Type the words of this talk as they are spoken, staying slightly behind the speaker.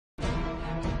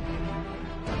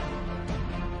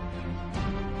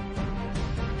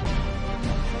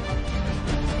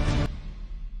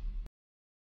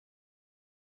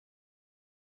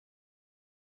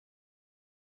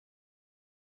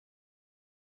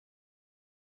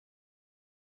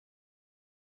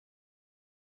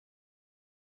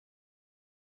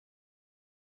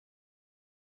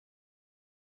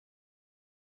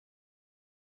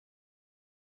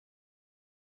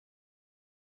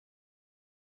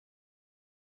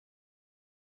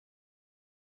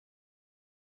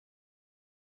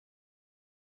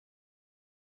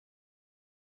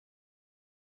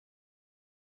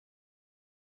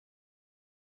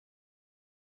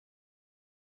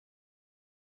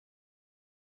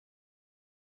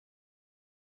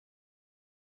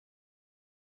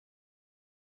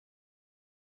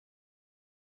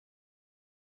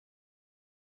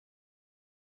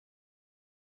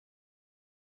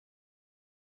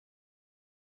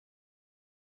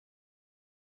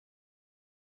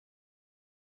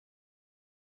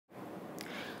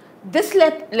This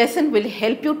lesson will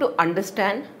help you to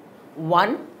understand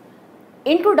 1.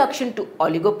 Introduction to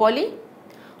oligopoly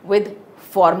with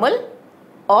formal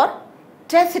or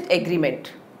tacit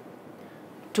agreement.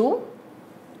 2.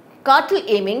 Cartel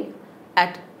aiming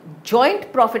at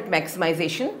joint profit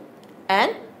maximization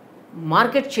and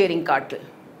market sharing cartel.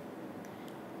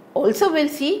 Also we'll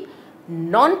see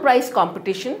non-price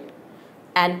competition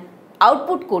and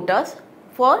output quotas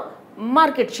for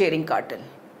market sharing cartel.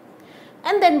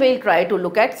 And then we'll try to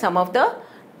look at some of the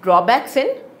drawbacks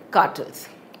in cartels.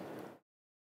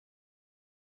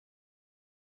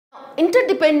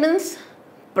 Interdependence,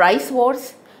 price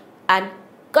wars and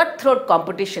cutthroat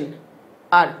competition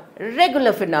are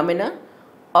regular phenomena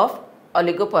of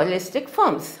oligopolistic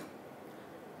firms.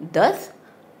 Thus,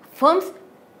 firms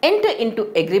enter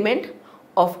into agreement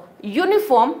of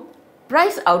uniform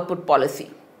price output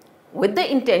policy with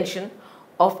the intention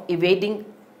of evading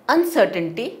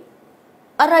uncertainty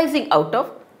arising out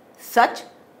of such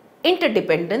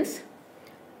interdependence,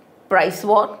 price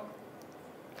war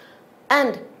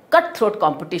and cutthroat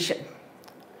competition.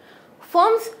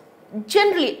 Firms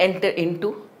generally enter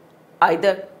into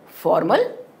either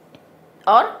formal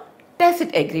or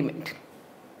tacit agreement.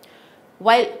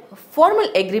 While formal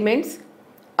agreements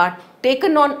are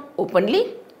taken on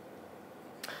openly,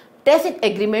 tacit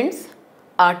agreements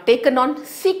are taken on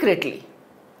secretly.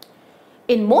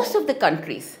 In most of the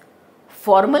countries,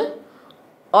 formal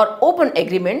or open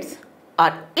agreements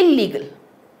are illegal,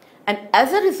 and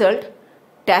as a result,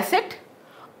 tacit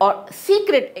or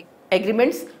secret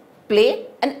agreements play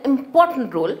an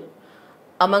important role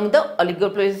among the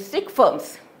oligopolistic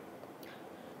firms.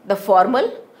 The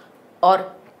formal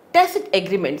or tacit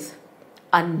agreements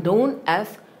are known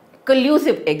as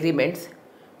collusive agreements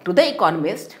to the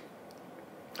economist,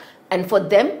 and for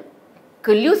them,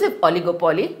 collusive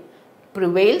oligopoly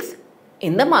prevails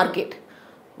in the market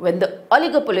when the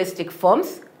oligopolistic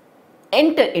firms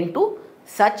enter into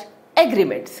such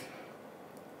agreements.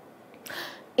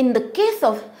 In the case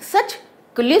of such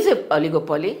collusive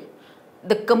oligopoly,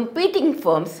 the competing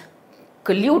firms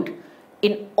collude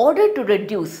in order to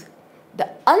reduce the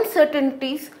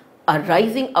uncertainties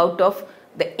arising out of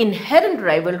the inherent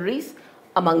rivalries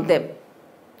among them.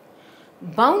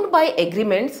 Bound by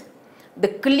agreements, the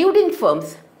colluding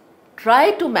firms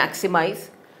try to maximize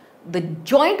the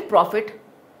joint profit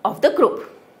of the group.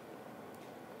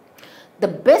 The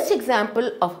best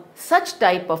example of such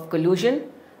type of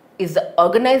collusion is the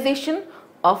Organization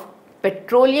of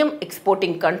Petroleum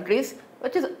Exporting Countries,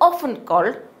 which is often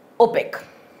called OPEC.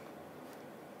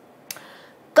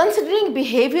 Considering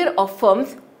behavior of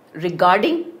firms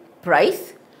regarding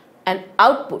price and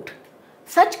output,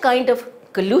 such kind of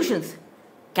collusions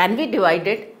can be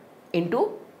divided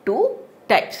into two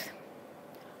types.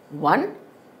 1.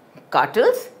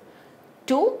 Cartels.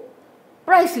 2.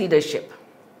 Price leadership.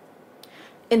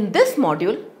 In this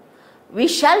module, we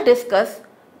shall discuss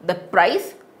the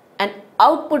price and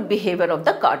output behavior of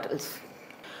the cartels.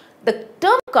 The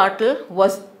term cartel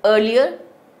was earlier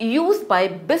used by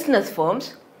business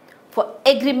firms for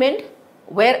agreement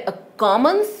where a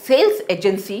common sales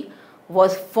agency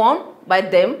was formed by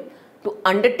them to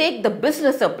undertake the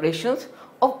business operations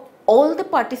of all the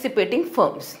participating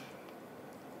firms.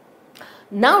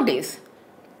 Nowadays,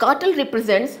 cartel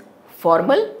represents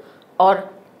formal or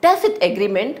tacit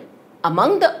agreement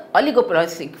among the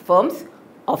oligopolistic firms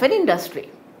of an industry.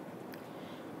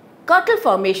 Cartel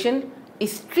formation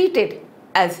is treated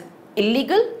as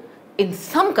illegal in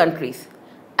some countries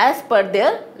as per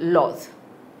their laws.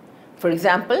 For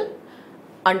example,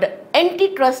 under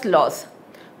antitrust laws,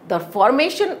 the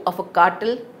formation of a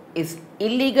cartel is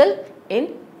illegal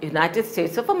in United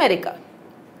States of America.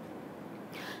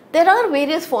 There are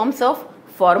various forms of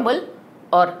formal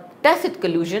or tacit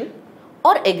collusion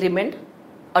or agreement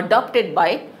adopted by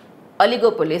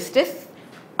oligopolists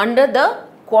under the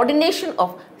coordination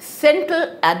of central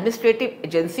administrative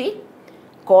agency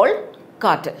called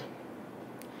cartel.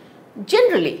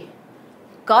 Generally,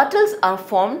 cartels are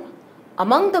formed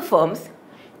among the firms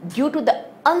due to the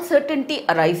uncertainty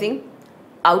arising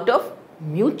out of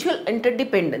mutual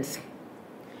interdependence.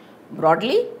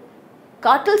 Broadly,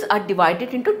 cartels are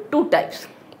divided into two types.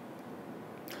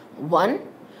 1.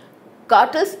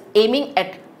 Cartels aiming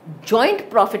at joint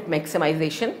profit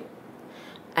maximization,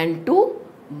 and 2.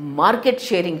 Market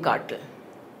sharing cartel.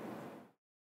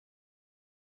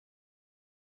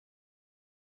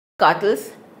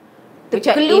 Cartels which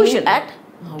are collusion at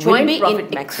joint profit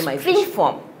maximization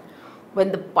form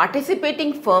when the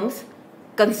participating firms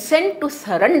consent to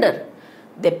surrender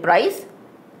their price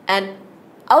and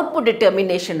output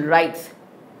determination rights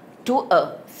to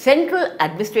a central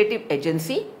administrative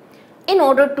agency in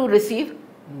order to receive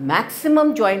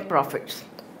maximum joint profits.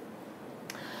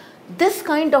 This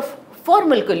kind of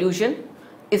formal collusion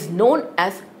is known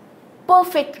as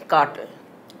perfect cartel,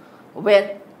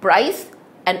 where price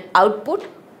and output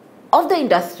of the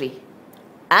industry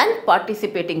and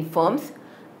participating firms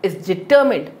is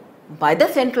determined by the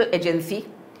central agency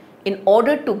in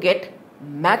order to get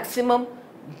maximum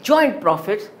joint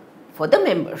profits for the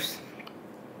members.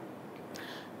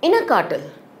 In a cartel,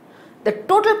 the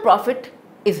total profit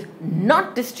is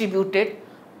not distributed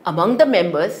among the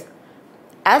members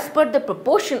as per the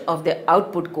proportion of their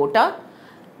output quota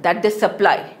that they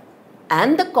supply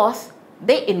and the costs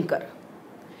they incur.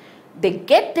 They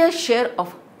get their share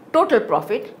of total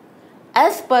profit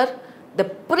as per the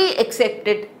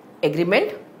pre-accepted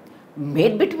agreement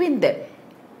made between them.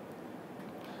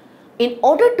 In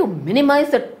order to minimize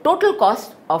the total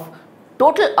cost of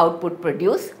total output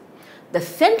produced, the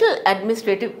central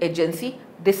administrative agency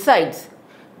decides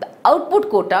the output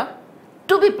quota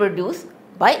to be produced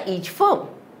by each firm.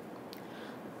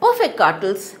 Perfect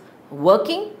cartel's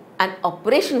working and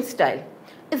operation style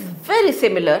is very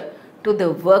similar to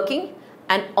the working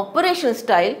and operation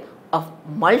style of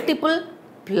multiple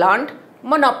plant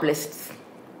monopolists.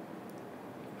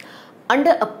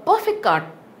 Under a perfect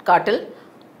cartel,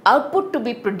 output to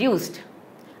be produced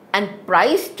and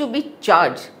price to be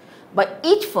charged by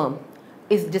each firm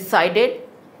is decided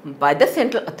by the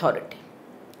central authority.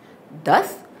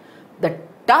 Thus, the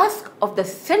task of the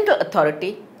central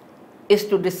authority is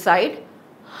to decide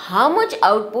how much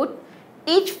output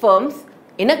each firm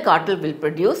in a cartel will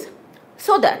produce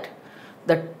so that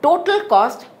the total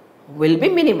cost will be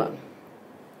minimum.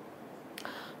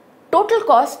 Total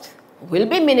costs will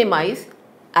be minimized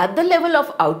at the level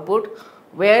of output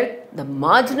where the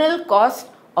marginal cost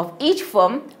of each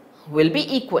firm will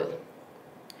be equal.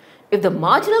 If the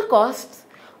marginal costs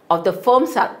of the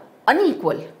firms are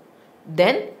unequal,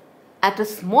 then at a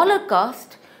smaller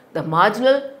cost, the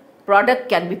marginal product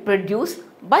can be produced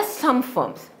by some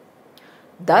firms.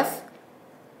 Thus,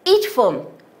 each firm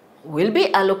will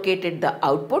be allocated the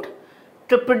output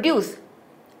to produce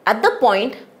at the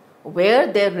point where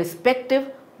their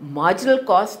respective marginal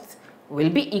costs will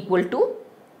be equal to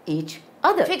each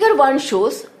other. Figure 1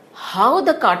 shows how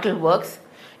the cartel works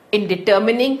in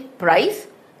determining price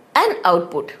and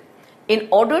output in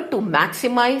order to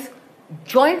maximize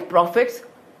joint profits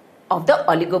of the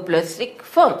oligopolistic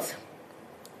firms.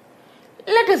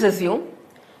 Let us assume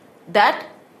that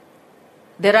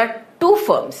there are two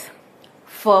firms,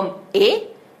 firm A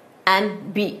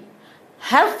and B,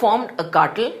 have formed a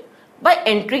cartel by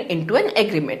entering into an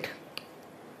agreement.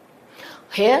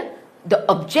 Here, the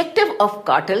objective of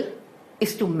cartel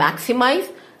is to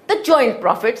maximize the joint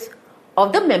profits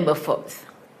of the member firms.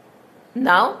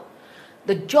 Now,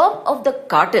 the job of the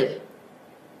cartel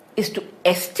is to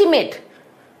estimate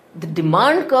the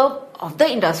demand curve of the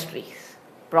industry's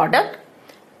product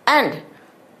and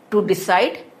to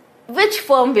decide which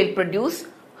firm will produce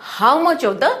how much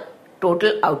of the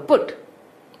total output.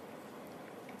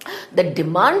 The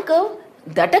demand curve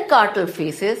that a cartel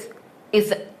faces is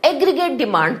the aggregate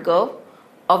demand curve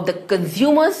of the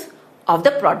consumers of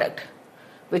the product,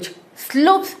 which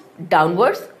slopes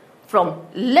downwards from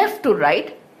left to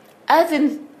right as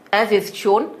is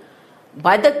shown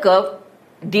by the curve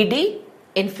DD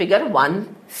in figure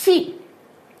 1C.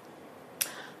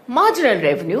 Marginal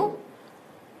revenue,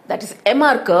 that is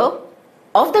MR curve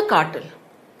of the cartel,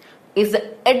 is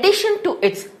the addition to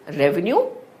its revenue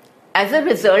as a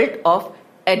result of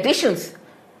additions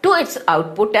to its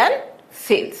output and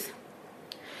sales.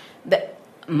 The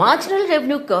marginal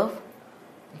revenue curve,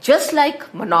 just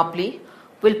like monopoly,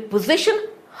 will position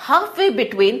halfway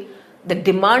between the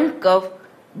demand curve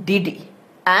DD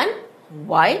and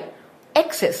Y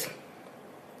axis.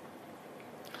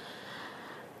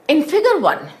 In figure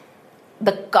 1,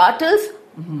 the cartel's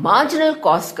marginal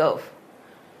cost curve,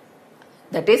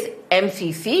 that is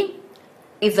MCC,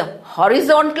 is a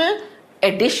horizontal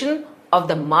addition of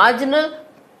the marginal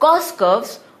cost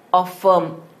curves of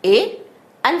firm A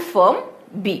and firm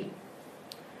B.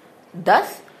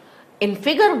 Thus, in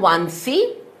figure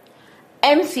 1C,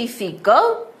 MCC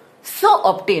curve so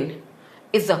obtained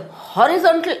is a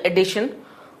horizontal addition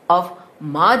of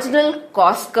marginal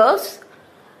cost curves,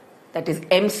 that is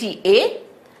MCA,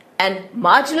 and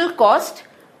marginal cost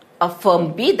of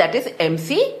firm B, that is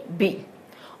MCB,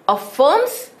 of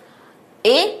firms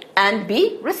A and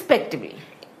B respectively.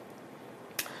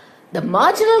 The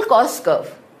marginal cost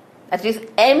curve, that is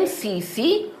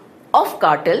MCC of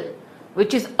cartel,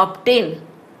 which is obtained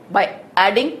by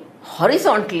adding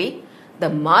horizontally the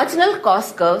marginal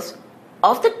cost curves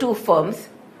of the two firms,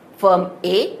 firm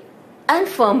A and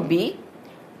firm B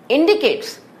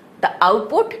indicates the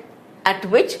output at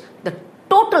which the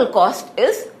total cost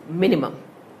is minimum.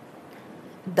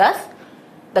 Thus,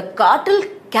 the cartel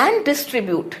can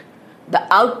distribute the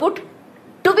output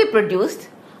to be produced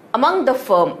among the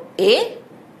firm A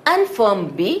and firm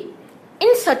B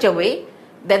in such a way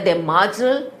that their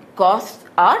marginal costs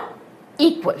are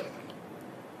equal.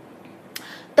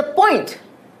 The point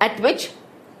at which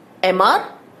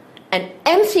MR and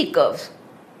MC curves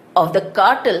of the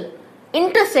cartel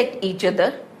intersect each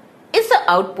other is the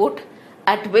output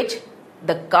at which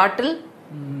the cartel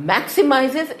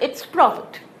maximizes its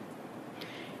profit.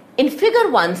 In figure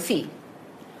 1C,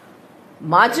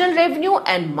 marginal revenue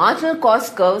and marginal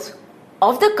cost curves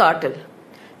of the cartel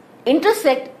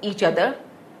intersect each other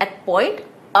at point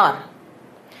R,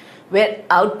 where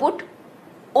output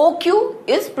OQ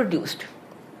is produced.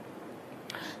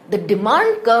 The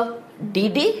demand curve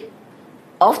DD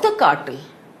of the cartel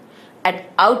at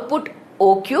output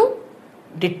OQ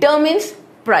determines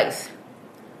price.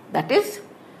 That is,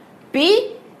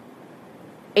 P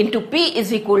into P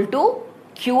is equal to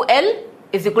QL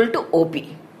is equal to OP.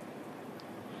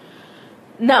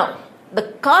 Now, the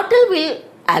cartel will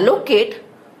allocate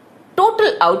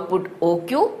total output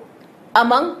OQ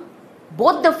among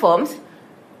both the firms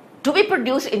to be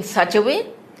produced in such a way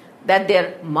that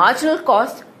their marginal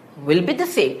cost will be the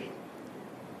same.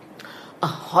 A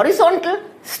horizontal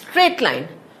straight line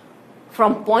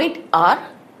from point R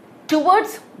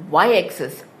towards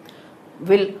y-axis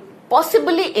will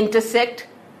possibly intersect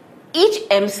each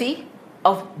MC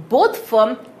of both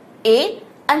firm A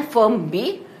and firm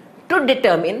B to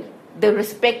determine the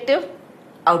respective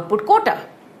output quota.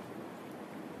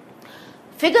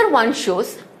 Figure 1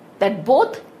 shows that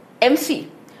both MC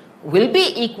will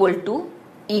be equal to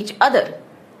each other.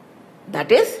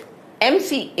 That is,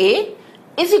 MCA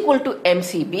is equal to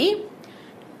MCB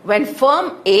when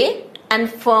firm A and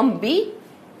firm B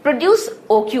produce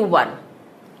OQ1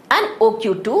 and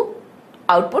OQ2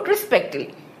 output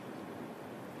respectively.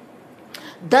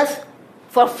 Thus,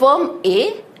 for firm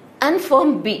A and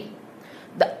firm B,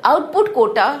 the output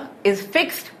quota is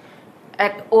fixed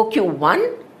at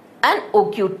OQ1 and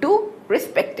OQ2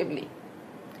 respectively.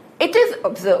 It is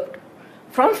observed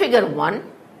from figure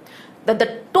 1 that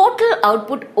the total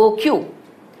output OQ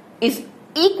is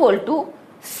equal to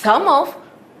sum of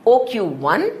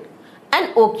OQ1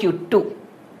 and OQ2.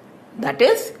 That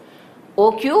is,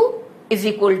 OQ is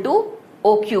equal to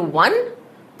OQ1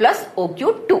 plus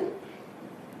OQ2.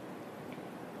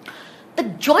 The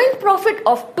joint profit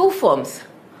of two firms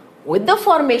with the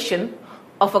formation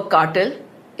of a cartel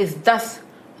is thus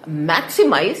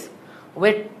maximized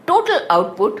where total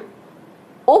output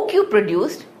OQ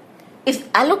produced is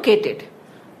allocated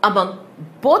among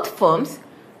both firms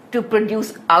to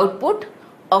produce output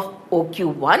of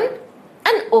OQ1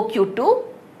 and OQ2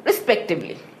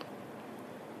 respectively.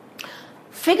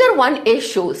 Figure 1A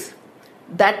shows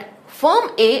that firm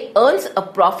A earns a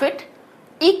profit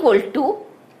equal to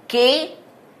KPFT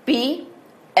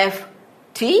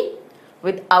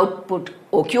with output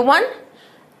OQ1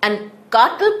 and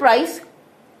cartel price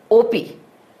OP,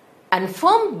 and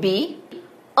firm B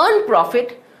earn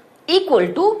profit equal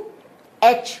to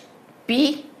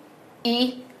HPEG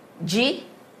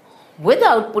with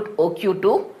output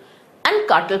OQ2 and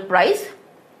cartel price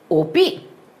OP.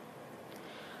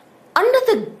 Under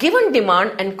the given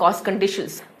demand and cost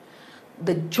conditions,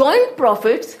 the joint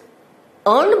profits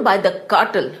earned by the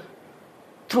cartel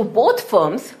through both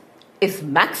firms is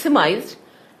maximized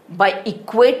by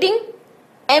equating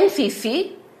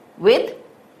MCC with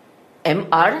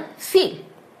MRC.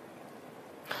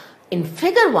 In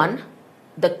figure 1,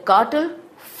 the cartel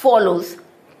follows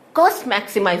cost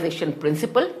maximization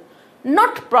principle,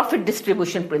 not profit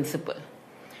distribution principle,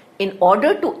 in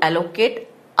order to allocate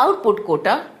output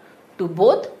quota to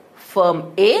both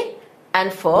firm A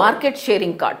and firm market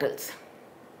sharing cartels.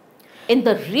 In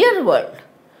the real world,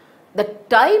 the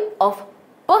type of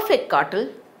perfect cartel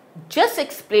just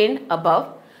explained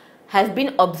above has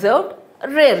been observed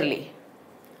rarely.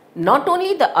 Not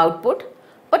only the output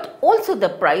but also the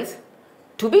price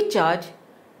to be charged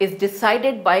is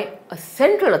decided by a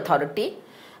central authority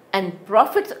and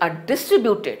profits are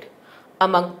distributed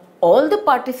among all the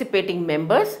participating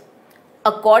members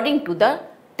according to the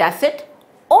tacit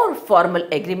or formal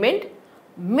agreement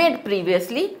made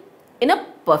previously in a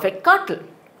perfect cartel.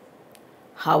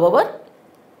 However,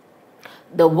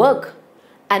 the work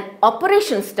and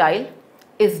operation style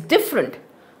is different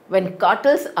when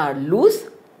cartels are loose,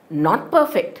 not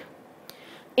perfect.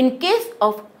 In case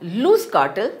of loose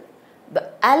cartel, the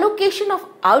allocation of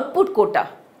output quota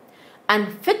and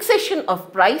fixation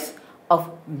of price of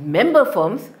member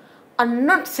firms are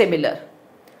not similar,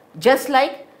 just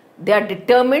like they are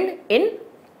determined in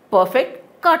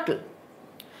perfect cartel.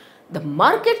 The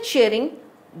market sharing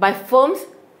by firms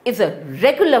is a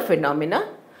regular phenomena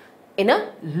in a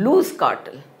loose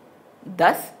cartel.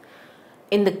 Thus,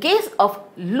 in the case of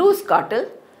loose cartel,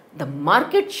 the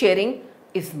market sharing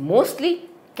is mostly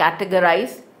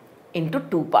categorized into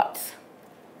two parts.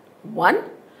 One,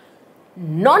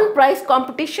 non-price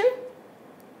competition,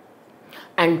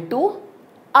 and two,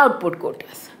 output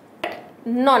quotas.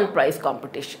 Non-price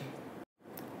competition.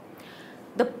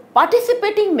 The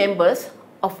participating members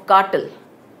of cartel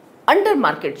under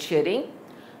market sharing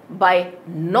by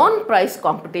non-price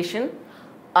competition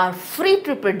are free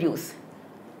to produce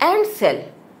and sell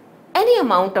any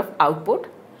amount of output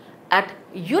at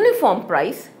uniform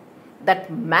price that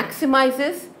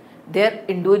maximizes their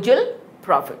individual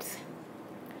profits.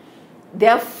 They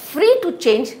are free to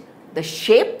change the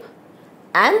shape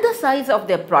and the size of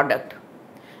their product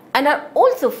and are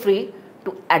also free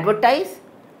to advertise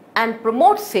and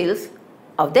promote sales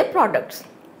of their products.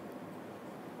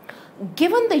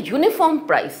 Given the uniform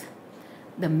price,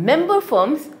 the member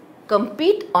firms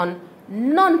compete on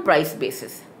non-price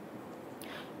basis.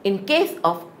 In case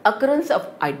of occurrence of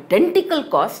identical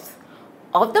costs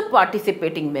of the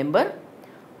participating member,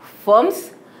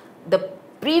 firms, the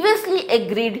previously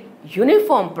agreed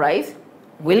uniform price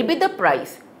will be the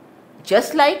price,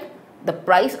 just like the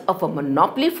price of a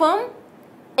monopoly firm,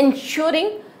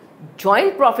 ensuring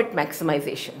joint profit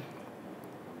maximization.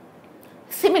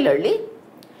 Similarly,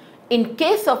 in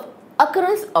case of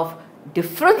occurrence of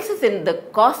differences in the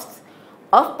costs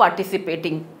of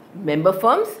participating member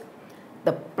firms,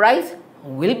 the price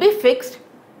will be fixed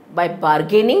by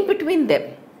bargaining between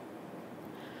them.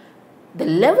 The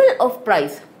level of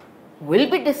price will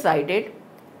be decided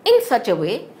in such a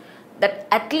way that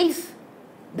at least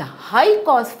the high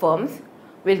cost firms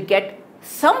will get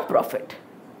some profit.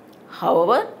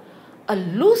 However, a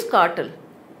loose cartel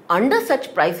under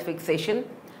such price fixation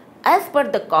as per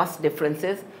the cost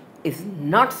differences is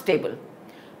not stable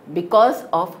because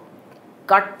of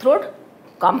cutthroat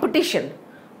competition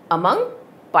among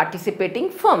participating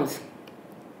firms.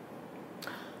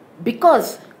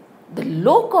 Because the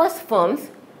low cost firms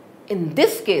in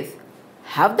this case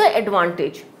have the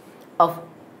advantage of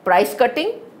price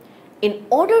cutting in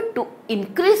order to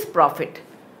increase profit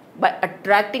by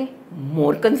attracting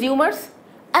more consumers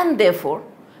and therefore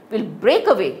will break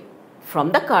away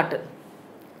from the cartel.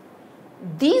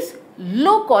 These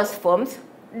low cost firms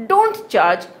don't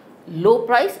charge low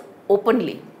price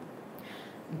openly,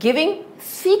 giving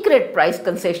secret price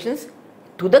concessions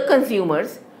to the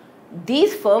consumers.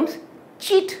 These firms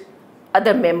cheat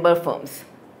other member firms.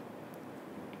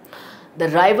 The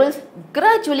rivals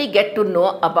gradually get to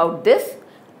know about this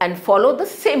and follow the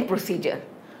same procedure.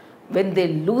 When they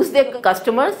lose their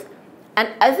customers, and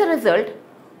as a result,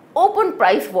 open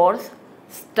price wars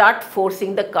start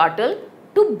forcing the cartel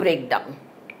to break down.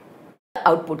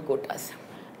 Output quotas.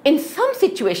 In some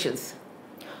situations,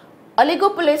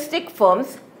 oligopolistic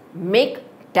firms make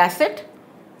tacit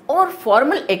or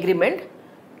formal agreement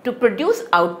to produce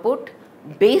output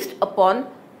based upon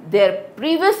their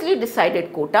previously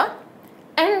decided quota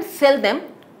and sell them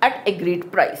at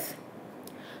agreed price.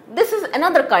 This is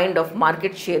another kind of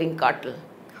market sharing cartel,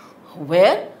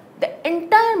 where the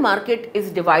entire market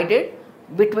is divided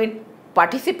between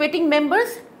participating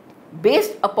members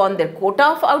based upon their quota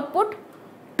of output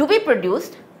to be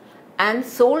produced and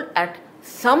sold at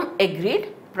some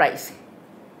agreed price.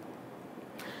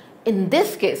 In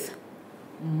this case,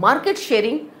 market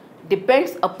sharing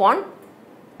depends upon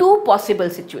two possible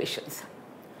situations.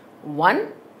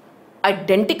 One,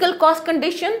 identical cost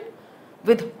condition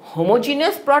with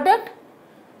homogeneous product,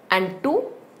 and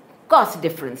two, cost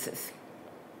differences.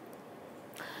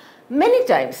 Many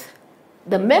times,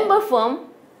 the member firm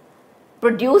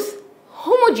produce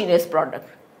homogeneous product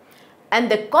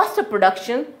and the cost of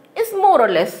production is more or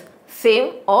less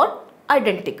same or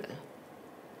identical.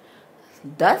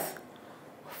 Thus,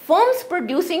 firms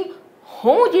producing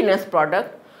homogeneous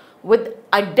product with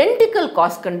identical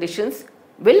cost conditions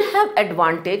will have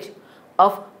advantage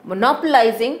of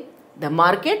monopolizing the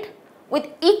market with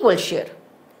equal share,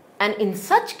 and in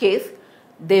such case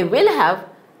they will have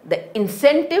the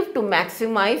incentive to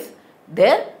maximize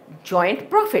their joint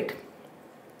profit.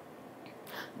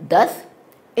 Thus,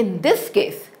 in this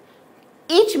case,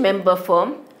 each member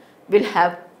firm will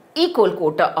have equal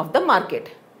quota of the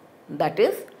market. That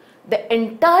is, the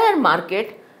entire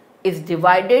market is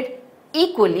divided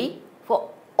equally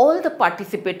for all the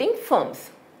participating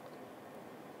firms.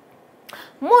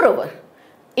 Moreover,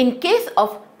 in case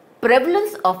of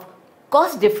prevalence of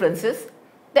cost differences,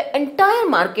 the entire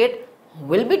market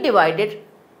will be divided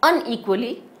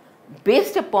unequally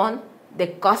based upon their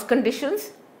cost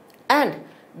conditions, and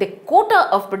the quota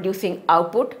of producing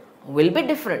output will be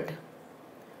different.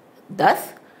 Thus,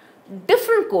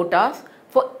 different quotas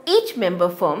for each member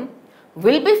firm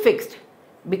will be fixed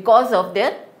because of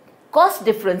their cost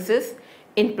differences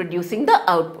in producing the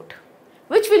output,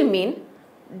 which will mean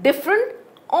different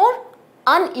or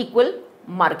unequal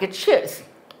market shares.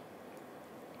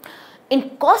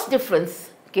 In cost difference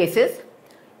cases,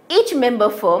 each member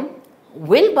firm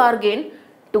will bargain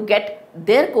to get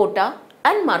their quota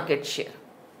and market share.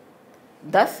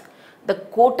 Thus, the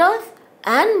quotas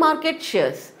and market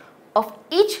shares of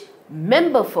each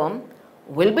member firm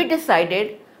will be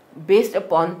decided based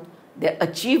upon their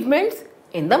achievements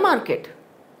in the market.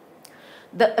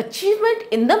 The achievement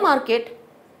in the market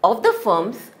of the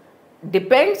firms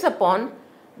depends upon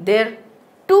their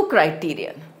two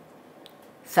criteria,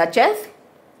 such as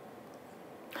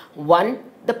 1.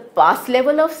 The past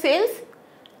level of sales,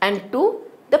 and 2.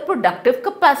 The productive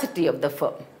capacity of the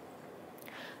firm.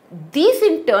 These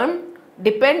in turn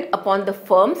depend upon the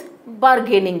firm's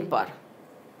bargaining power.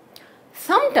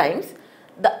 Sometimes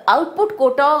the output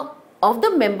quota of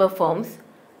the member firms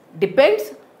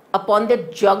depends upon their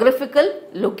geographical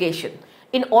location.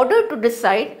 In order to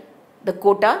decide the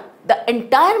quota, the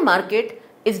entire market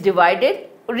is divided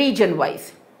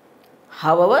region-wise.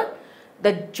 However,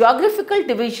 the geographical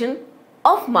division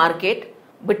of market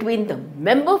between the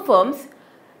member firms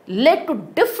led to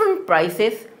different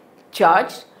prices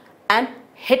charged and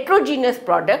heterogeneous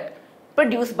product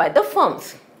produced by the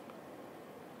firms.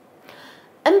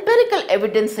 Empirical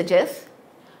evidence suggests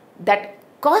that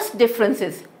cost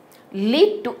differences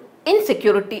lead to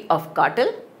insecurity of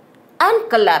cartel and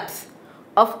collapse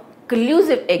of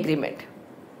collusive agreement.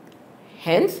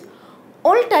 Hence,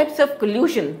 all types of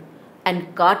collusion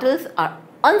and cartels are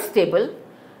unstable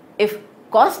if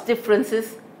cost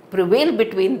differences prevail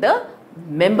between the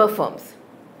member firms.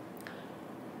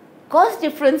 Cost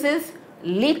differences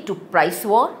lead to price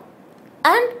war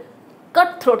and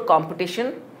cutthroat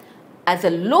competition, as the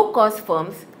low-cost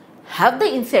firms have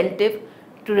the incentive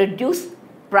to reduce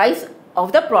price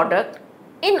of the product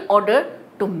in order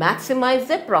to maximize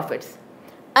their profits,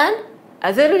 and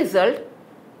as a result,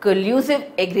 collusive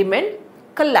agreement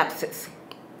collapses.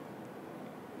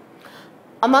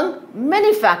 Among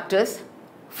many factors,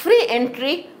 free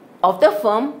entry of the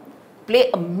firm play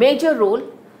a major role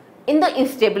in the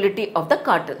instability of the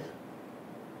cartel.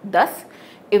 Thus,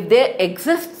 if there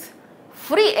exists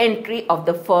free entry of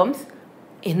the firms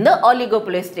in the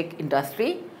oligopolistic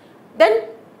industry, then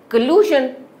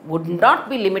collusion would not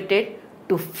be limited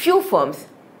to few firms,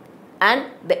 and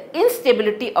the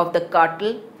instability of the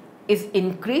cartel is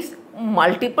increased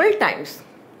multiple times.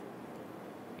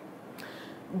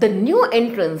 The new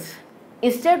entrants,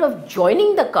 instead of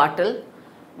joining the cartel,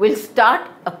 will start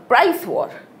a price war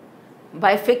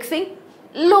by fixing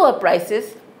lower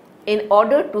prices in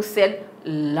order to sell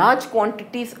large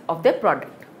quantities of their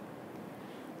product.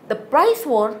 The price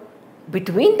war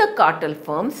between the cartel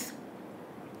firms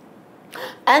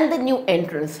and the new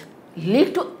entrants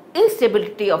lead to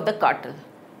instability of the cartel.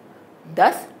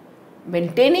 Thus,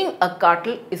 maintaining a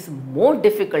cartel is more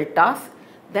difficult task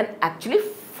than actually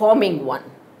forming one.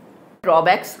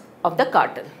 Drawbacks of the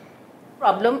cartel.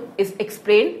 Problem is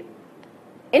explained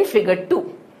in figure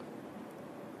 2.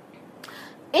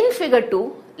 In figure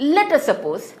 2, let us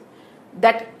suppose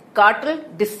that cartel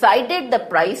decided the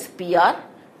price PR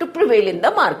to prevail in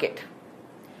the market.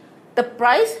 The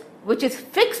price which is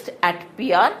fixed at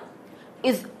PR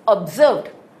is observed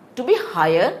to be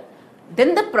higher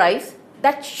than the price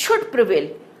that should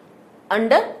prevail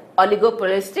under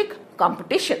oligopolistic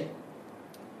competition.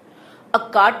 A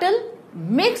cartel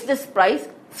makes this price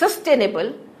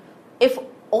sustainable if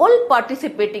all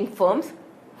participating firms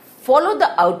follow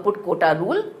the output quota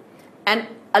rule and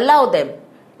allow them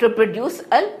to produce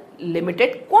a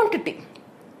limited quantity,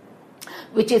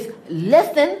 which is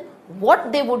less than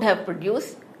what they would have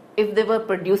produced if they were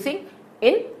producing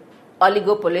in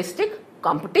oligopolistic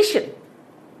competition.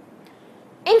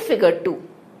 In figure 2,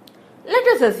 let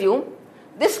us assume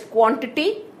this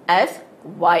quantity as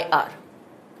YR.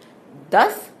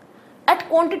 Thus, at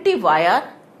quantity YR,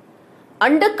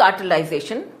 under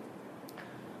cartelization,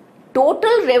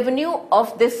 total revenue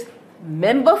of this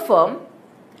member firm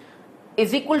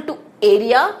is equal to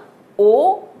area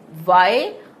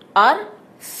OYRCPR.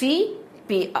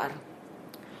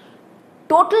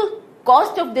 Total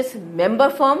cost of this member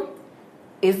firm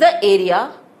is the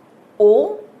area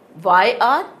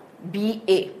OYRBA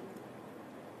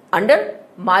under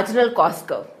marginal cost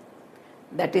curve.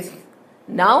 That is,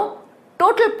 now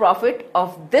total profit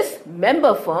of this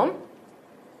member firm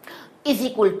is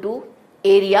equal to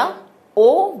area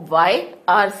OYRCPR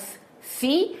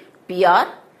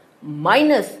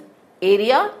minus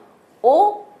area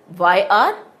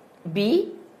OYRBA.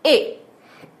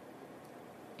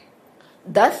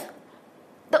 Thus,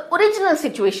 the original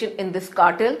situation in this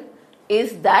cartel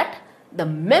is that the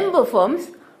member firms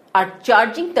are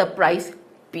charging the price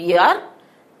PR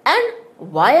and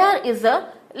YR is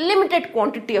a limited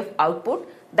quantity of output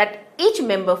that each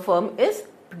member firm is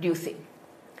producing.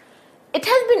 It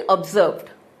has been observed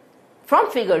from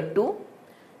figure 2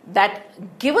 that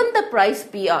given the price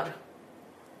PR,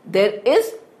 there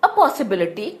is a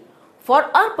possibility for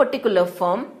our particular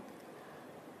firm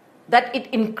that it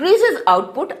increases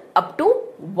output up to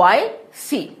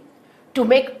YC to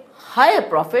make higher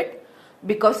profit,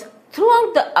 because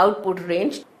throughout the output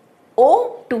range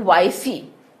O to YC,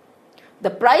 the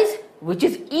price which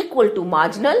is equal to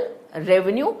marginal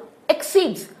revenue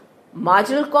exceeds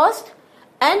marginal cost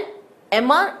and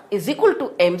MR is equal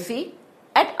to MC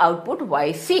at output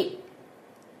YC,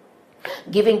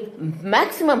 giving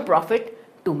maximum profit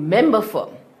to member firm.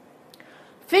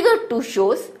 Figure 2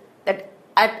 shows that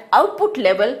at output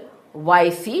level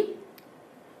YC,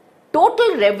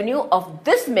 total revenue of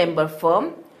this member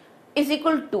firm is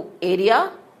equal to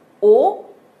area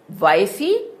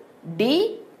OYC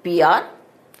DPR.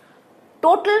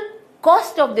 Total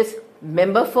cost of this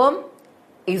member firm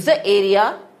is the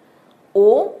area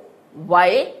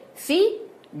OYC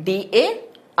DA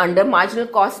under marginal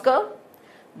cost curve.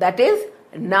 That is,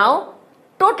 now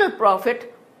total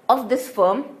profit of this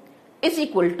firm is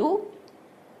equal to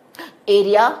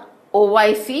area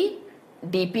OYC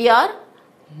DPR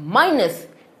minus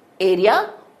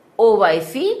area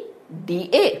OYC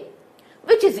DA,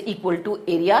 which is equal to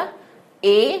area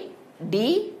ADPR.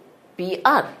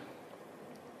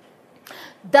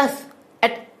 Thus,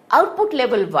 at output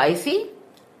level YC,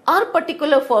 our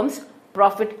particular firm's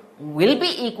profit will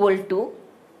be equal to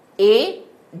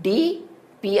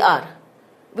ADPR,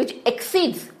 which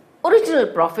exceeds original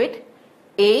profit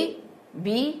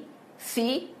ABCPR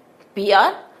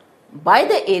by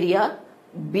the area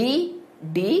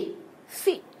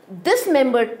BDC. This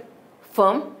member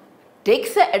firm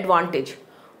takes the advantage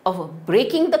of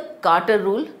breaking the Carter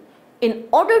rule in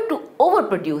order to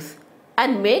overproduce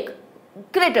and make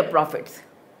greater profits.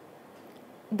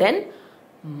 Then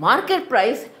market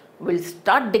price will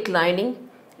start declining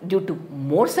due to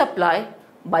more supply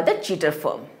by the cheater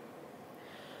firm.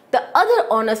 The other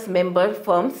honest member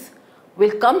firms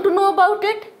will come to know about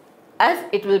it, as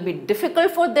it will be difficult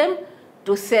for them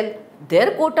to sell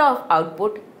their quota of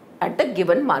output at the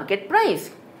given market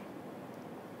price.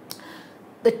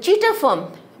 The cheater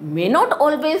firm may not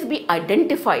always be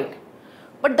identified,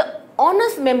 but the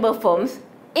honest member firms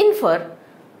infer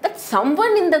that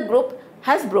someone in the group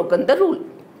has broken the rule.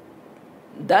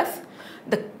 Thus,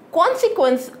 the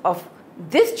consequence of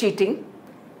this cheating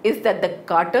is that the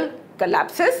cartel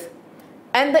collapses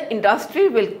and the industry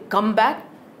will come back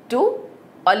to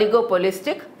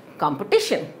oligopolistic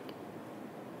competition.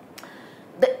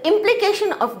 The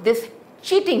implication of this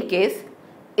cheating case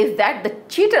is that the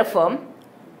cheater firm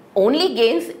only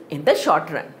gains in the short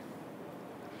run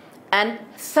and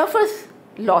suffers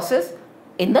losses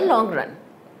in the long run.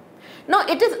 Now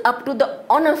it is up to the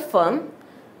honest firm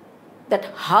that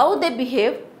how they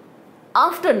behave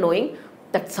after knowing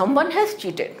that someone has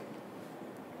cheated.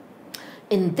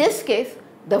 In this case,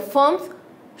 the firms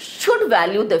should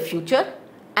value the future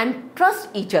and trust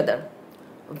each other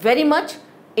very much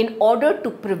in order to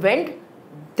prevent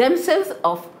themselves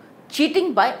of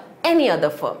cheating by any other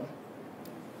firm.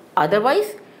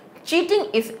 Otherwise, cheating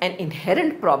is an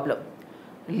inherent problem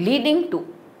leading to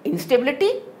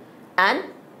instability and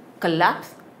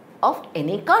collapse of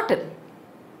any cartel.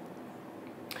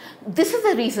 This is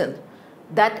the reason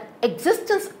that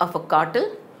existence of a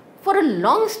cartel for a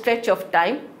long stretch of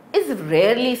time is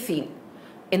rarely seen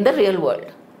in the real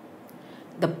world.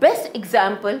 The best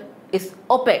example is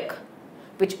OPEC,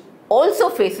 which also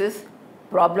faces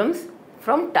problems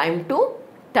from time to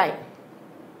time.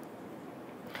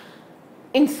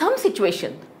 In some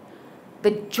situations,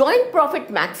 the joint profit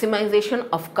maximization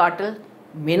of cartel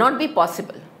may not be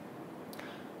possible.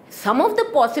 Some of the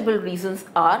possible reasons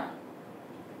are: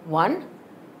 1.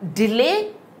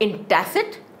 Delay in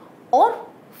tacit or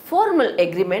formal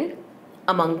agreement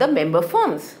among the member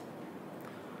firms,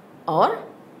 or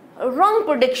wrong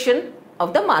prediction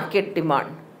of the market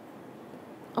demand,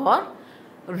 or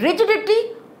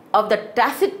rigidity of the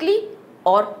tacitly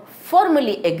or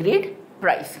formally agreed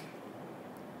price,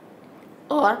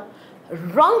 or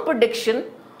wrong prediction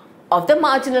of the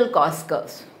marginal cost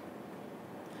curves,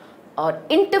 or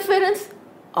interference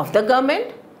of the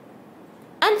government,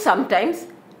 and sometimes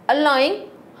allowing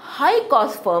high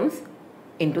cost firms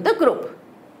into the group.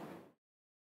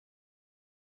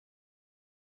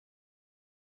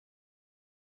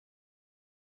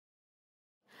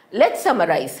 Let's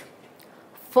summarize.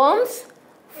 Firms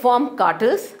form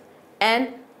cartels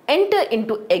and enter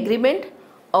into agreement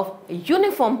of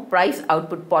uniform price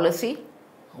output policy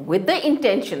with the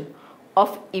intention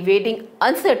of evading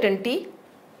uncertainty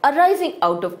arising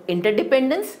out of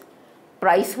interdependence,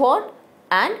 price war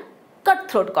and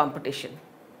cutthroat competition.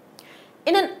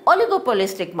 In an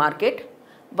oligopolistic market,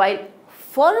 while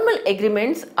formal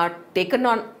agreements are taken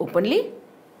on openly,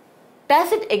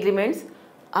 tacit agreements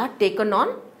are taken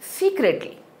on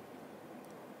secretly.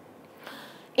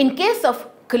 In case of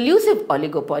collusive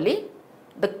oligopoly,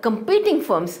 the competing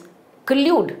firms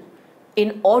collude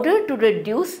in order to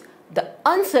reduce the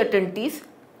uncertainties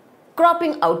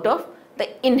cropping out of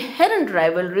the inherent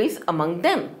rivalries among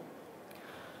them.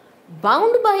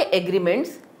 Bound by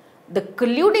agreements, the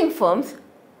colluding firms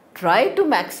try to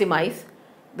maximize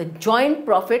the joint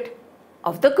profit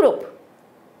of the group.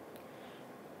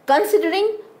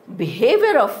 Considering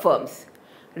behavior of firms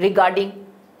regarding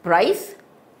price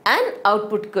and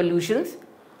output collusions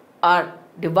are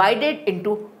divided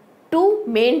into two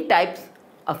main types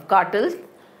of cartels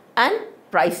and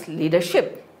price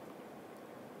leadership.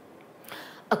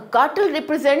 A cartel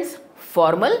represents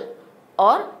formal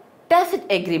or tacit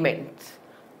agreements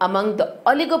among the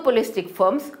oligopolistic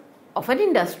firms of an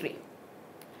industry.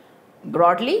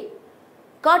 Broadly,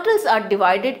 cartels are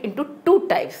divided into two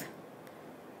types: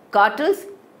 cartels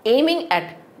aiming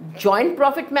at joint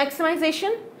profit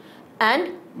maximization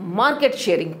and market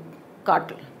sharing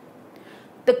cartel.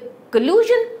 The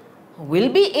collusion will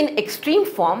be in extreme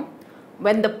form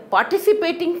when the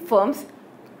participating firms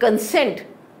consent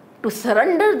to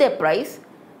surrender their price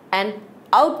and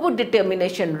output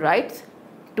determination rights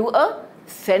to a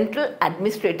central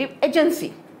administrative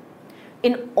agency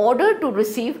in order to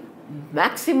receive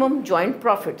maximum joint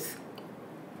profits.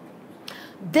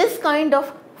 This kind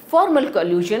of formal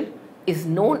collusion is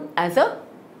known as a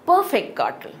perfect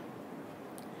cartel.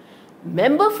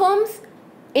 Member firms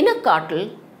in a cartel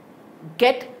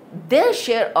get their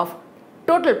share of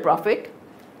total profit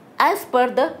as per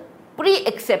the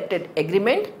pre-accepted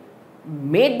agreement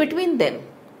made between them.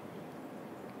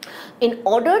 In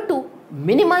order to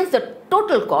minimize the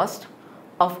total cost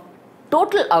of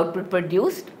total output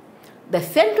produced, the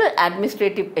central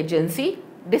administrative agency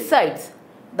decides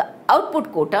the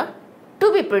output quota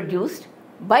to be produced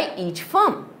by each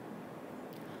firm.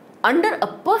 Under a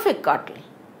perfect cartel,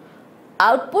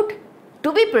 output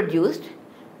to be produced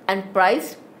and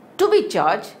price to be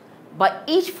charged by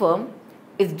each firm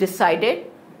is decided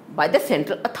by the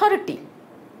central authority.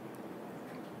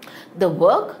 The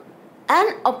work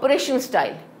and operation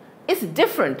style is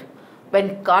different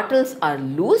when cartels are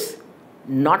loose,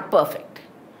 not perfect.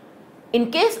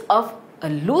 In case of a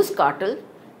loose cartel,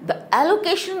 the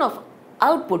allocation of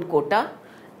output quota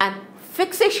and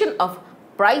fixation of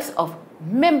price of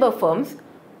member firms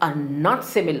are not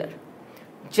similar,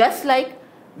 just like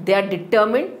they are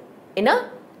determined in a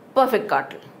perfect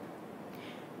cartel.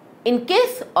 In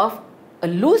case of a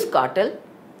loose cartel,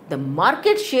 the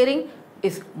market sharing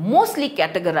is mostly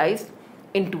categorized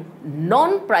into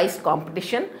non-price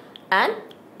competition and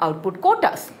output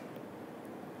quotas.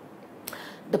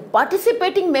 The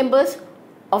participating members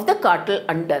of the cartel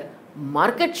under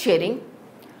market sharing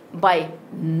by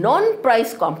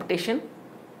non-price competition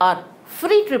are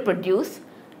free to produce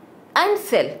and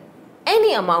sell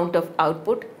any amount of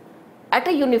output at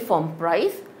a uniform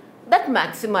price that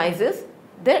maximizes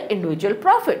their individual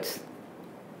profits.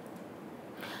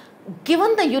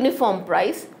 Given the uniform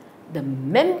price, the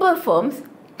member firms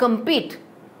compete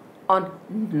on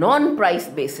non-price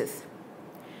basis.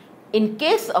 In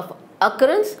case of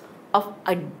occurrence of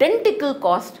identical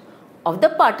cost of the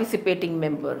participating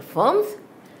member firms,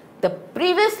 the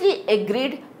previously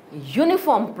agreed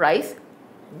uniform price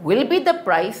will be the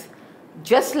price,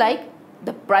 just like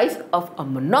the price of a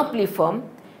monopoly firm,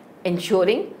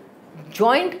 ensuring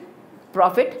joint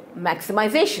profit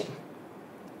maximization.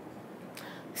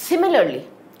 Similarly,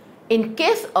 in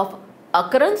case of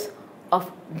occurrence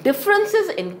of differences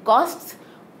in costs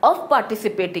of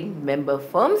participating member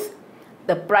firms,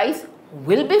 the price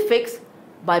will be fixed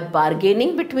by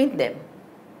bargaining between them.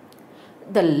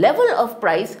 The level of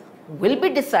price will be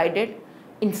decided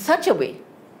in such a way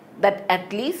that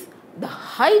at least the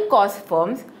high cost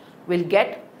firms will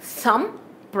get some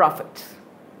profits.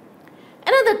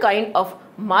 Another kind of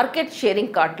market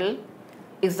sharing cartel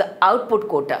is the output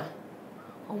quota,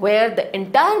 where the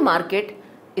entire market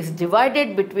is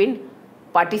divided between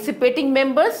participating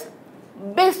members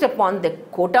based upon the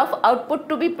quota of output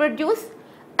to be produced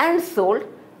and sold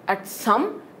at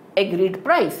some agreed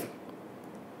price.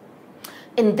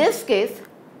 In this case,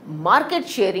 market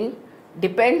sharing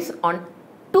depends on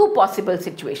two possible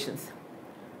situations.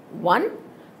 One,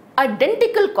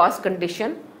 identical cost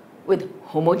condition with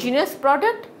homogeneous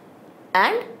product,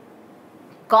 and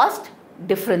cost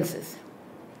differences.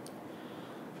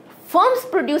 Firms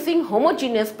producing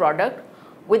homogeneous product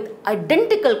with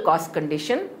identical cost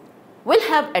condition will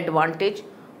have advantage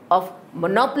of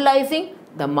monopolizing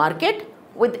the market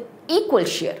with equal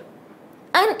share,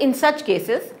 and in such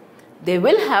cases they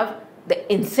will have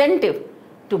the incentive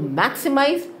to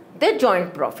maximize their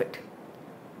joint profit.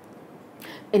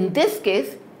 In this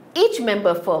case, each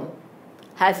member firm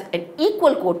has an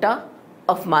equal quota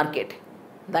of market.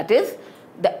 That is,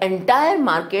 the entire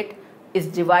market is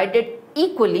divided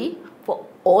equally for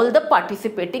all the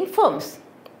participating firms.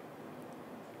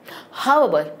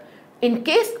 However, in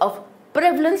case of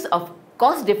prevalence of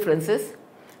cost differences,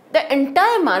 the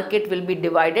entire market will be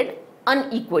divided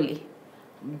unequally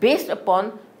based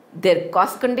upon their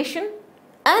cost condition,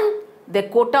 and their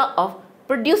quota of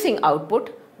producing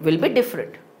output will be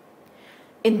different.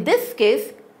 In this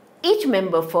case, each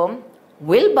member firm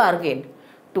will bargain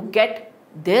to get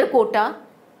their quota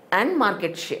and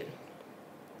market share.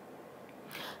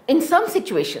 In some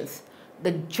situations,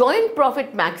 the joint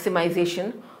profit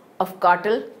maximization of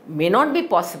cartel may not be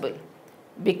possible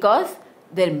because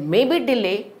there may be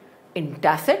delay in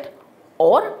tacit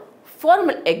or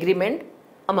formal agreement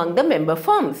among the member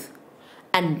firms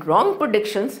and wrong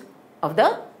predictions of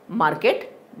the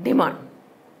market demand.